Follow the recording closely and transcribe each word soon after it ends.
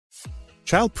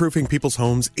Childproofing people's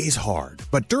homes is hard,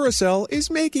 but Duracell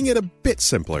is making it a bit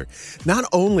simpler. Not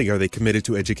only are they committed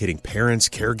to educating parents,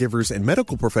 caregivers, and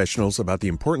medical professionals about the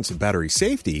importance of battery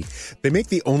safety, they make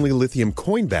the only lithium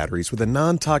coin batteries with a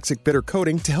non-toxic bitter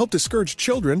coating to help discourage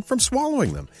children from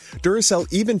swallowing them. Duracell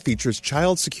even features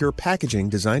child-secure packaging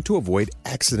designed to avoid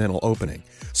accidental opening.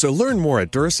 So learn more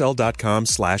at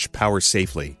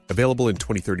Duracell.com/powersafely. Available in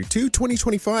 2032,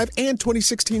 2025, and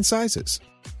 2016 sizes.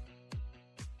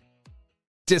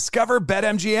 Discover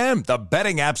BetMGM, the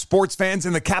betting app sports fans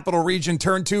in the capital region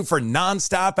turn to for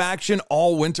nonstop action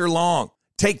all winter long.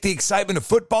 Take the excitement of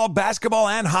football, basketball,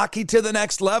 and hockey to the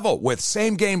next level with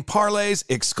same-game parlays,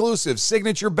 exclusive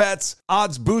signature bets,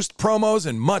 odds boost promos,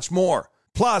 and much more.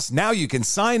 Plus, now you can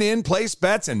sign in, place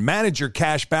bets, and manage your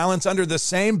cash balance under the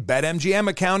same BetMGM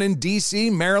account in D.C.,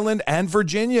 Maryland, and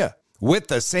Virginia. With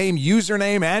the same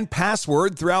username and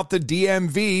password throughout the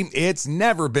DMV, it's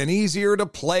never been easier to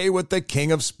play with the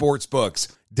king of sportsbooks.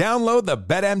 Download the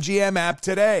BetMGM app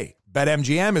today.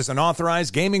 BetMGM is an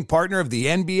authorized gaming partner of the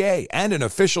NBA and an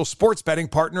official sports betting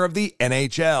partner of the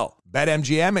NHL.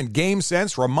 BetMGM and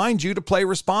GameSense remind you to play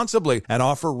responsibly and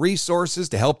offer resources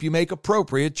to help you make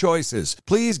appropriate choices.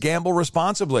 Please gamble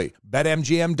responsibly.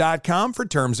 BetMGM.com for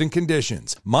terms and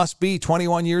conditions. Must be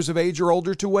 21 years of age or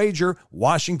older to wager.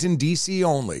 Washington, D.C.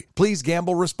 only. Please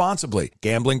gamble responsibly.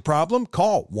 Gambling problem?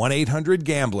 Call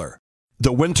 1-800-GAMBLER.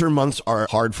 The winter months are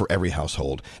hard for every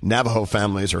household. Navajo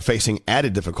families are facing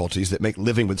added difficulties that make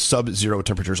living with sub-zero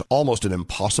temperatures almost an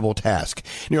impossible task.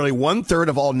 Nearly 1/3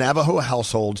 of all Navajo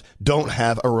households don't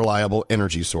have a reliable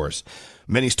energy source.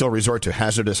 Many still resort to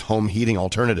hazardous home heating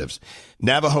alternatives.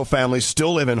 Navajo families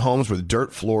still live in homes with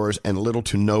dirt floors and little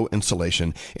to no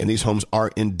insulation, and these homes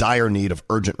are in dire need of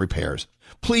urgent repairs.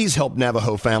 Please help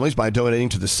Navajo families by donating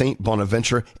to the St.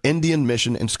 Bonaventure Indian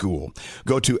Mission and School.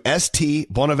 Go to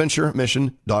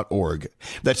stbonaventuremission.org.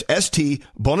 That's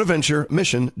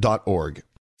stbonaventuremission.org.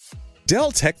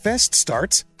 Dell Tech Fest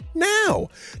starts now.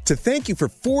 To thank you for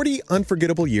 40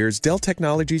 unforgettable years, Dell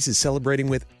Technologies is celebrating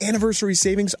with anniversary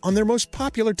savings on their most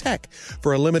popular tech.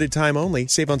 For a limited time only,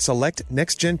 save on select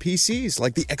next-gen PCs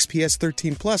like the XPS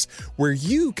 13 Plus, where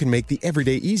you can make the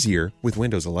everyday easier with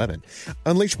Windows 11.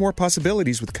 Unleash more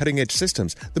possibilities with cutting-edge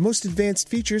systems, the most advanced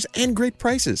features, and great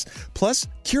prices. Plus,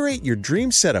 curate your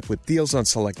dream setup with deals on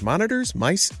select monitors,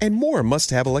 mice, and more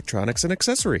must-have electronics and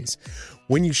accessories.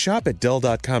 When you shop at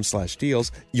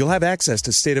Dell.com/deals, you'll have access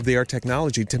to state-of-the-art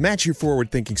technology to match your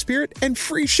forward-thinking spirit and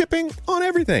free shipping on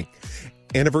everything.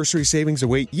 Anniversary savings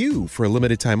await you for a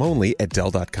limited time only at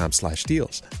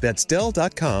Dell.com/deals. That's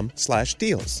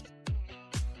Dell.com/deals.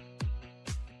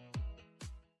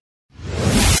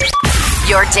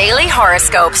 Your daily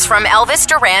horoscopes from Elvis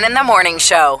Duran in the Morning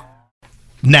Show.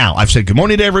 Now, I've said good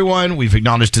morning to everyone. We've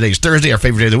acknowledged today's Thursday, our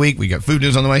favorite day of the week. We got food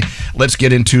news on the way. Let's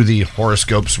get into the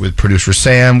horoscopes with producer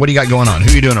Sam. What do you got going on?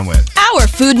 Who are you doing them with? Our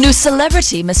food news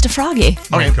celebrity, Mr. Froggy.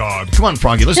 Okay. Oh, God. Come on,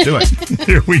 Froggy. Let's do it.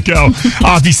 Here we go.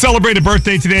 If you celebrate a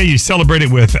birthday today, you celebrate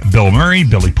it with Bill Murray,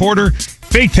 Billy Porter,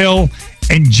 Faith Hill,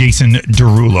 and Jason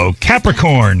Derulo.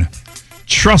 Capricorn.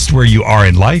 Trust where you are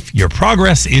in life. Your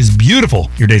progress is beautiful.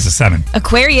 Your day's a 7.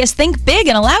 Aquarius, think big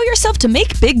and allow yourself to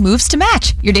make big moves to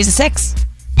match. Your day's a 6.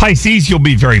 Pisces, you'll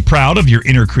be very proud of your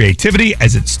inner creativity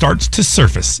as it starts to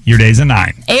surface. Your day's a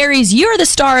 9. Aries, you're the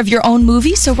star of your own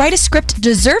movie, so write a script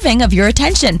deserving of your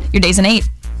attention. Your day's an 8.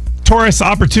 Taurus,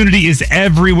 opportunity is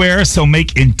everywhere, so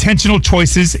make intentional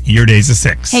choices. Your day's a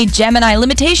 6. Hey, Gemini,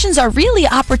 limitations are really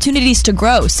opportunities to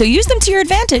grow, so use them to your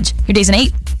advantage. Your day's an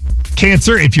 8.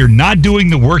 Cancer, if you're not doing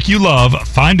the work you love,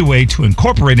 find a way to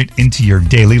incorporate it into your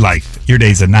daily life. Your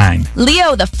day's a 9.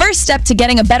 Leo, the first step to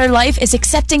getting a better life is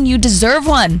accepting you deserve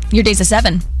one. Your day's a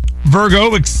 7.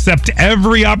 Virgo, accept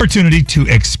every opportunity to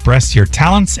express your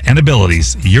talents and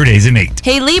abilities. Your day's an 8.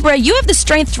 Hey, Libra, you have the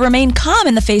strength to remain calm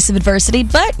in the face of adversity,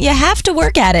 but you have to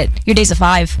work at it. Your day's a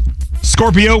 5.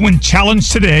 Scorpio, when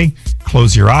challenged today,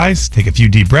 close your eyes, take a few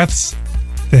deep breaths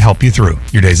to help you through.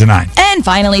 Your day's a 9. And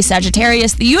finally,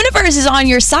 Sagittarius, the universe is on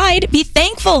your side. Be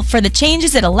thankful for the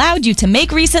changes it allowed you to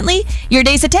make recently. Your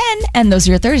day's a 10, and those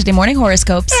are your Thursday morning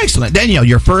horoscopes. Excellent. Danielle,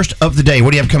 your first of the day.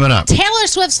 What do you have coming up? Taylor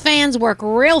Swift's fans work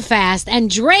real fast, and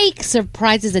Drake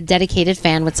surprises a dedicated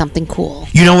fan with something cool.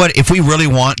 You know what? If we really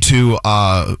want to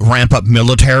ramp up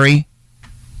military,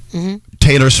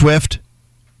 Taylor Swift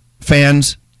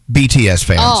fans, BTS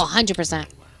fans. Oh, 100%.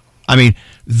 I mean,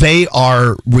 they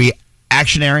are reactionary.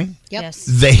 Yep. Yes.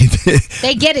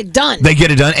 They get it done. They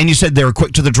get it done. And you said they were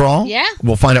quick to the draw? Yeah.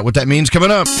 We'll find out what that means coming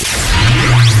up.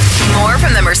 More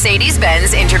from the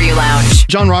Mercedes-Benz Interview Lounge.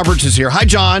 John Roberts is here. Hi,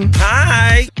 John.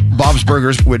 Hi. Bob's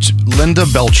Burgers, which Linda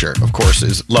Belcher, of course,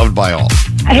 is loved by all.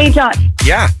 Hey, John.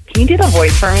 Yeah. Can you do the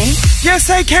voice for me? Yes,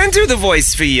 I can do the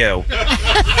voice for you.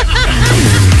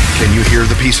 Can you hear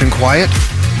the peace and quiet?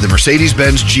 The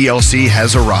Mercedes-Benz GLC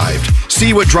has arrived.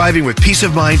 See what driving with peace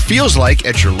of mind feels like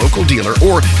at your local dealer,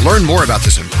 or learn more about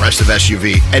this impressive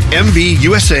SUV at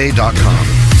MBUSA.com.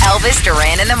 Elvis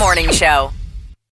Duran in the Morning Show.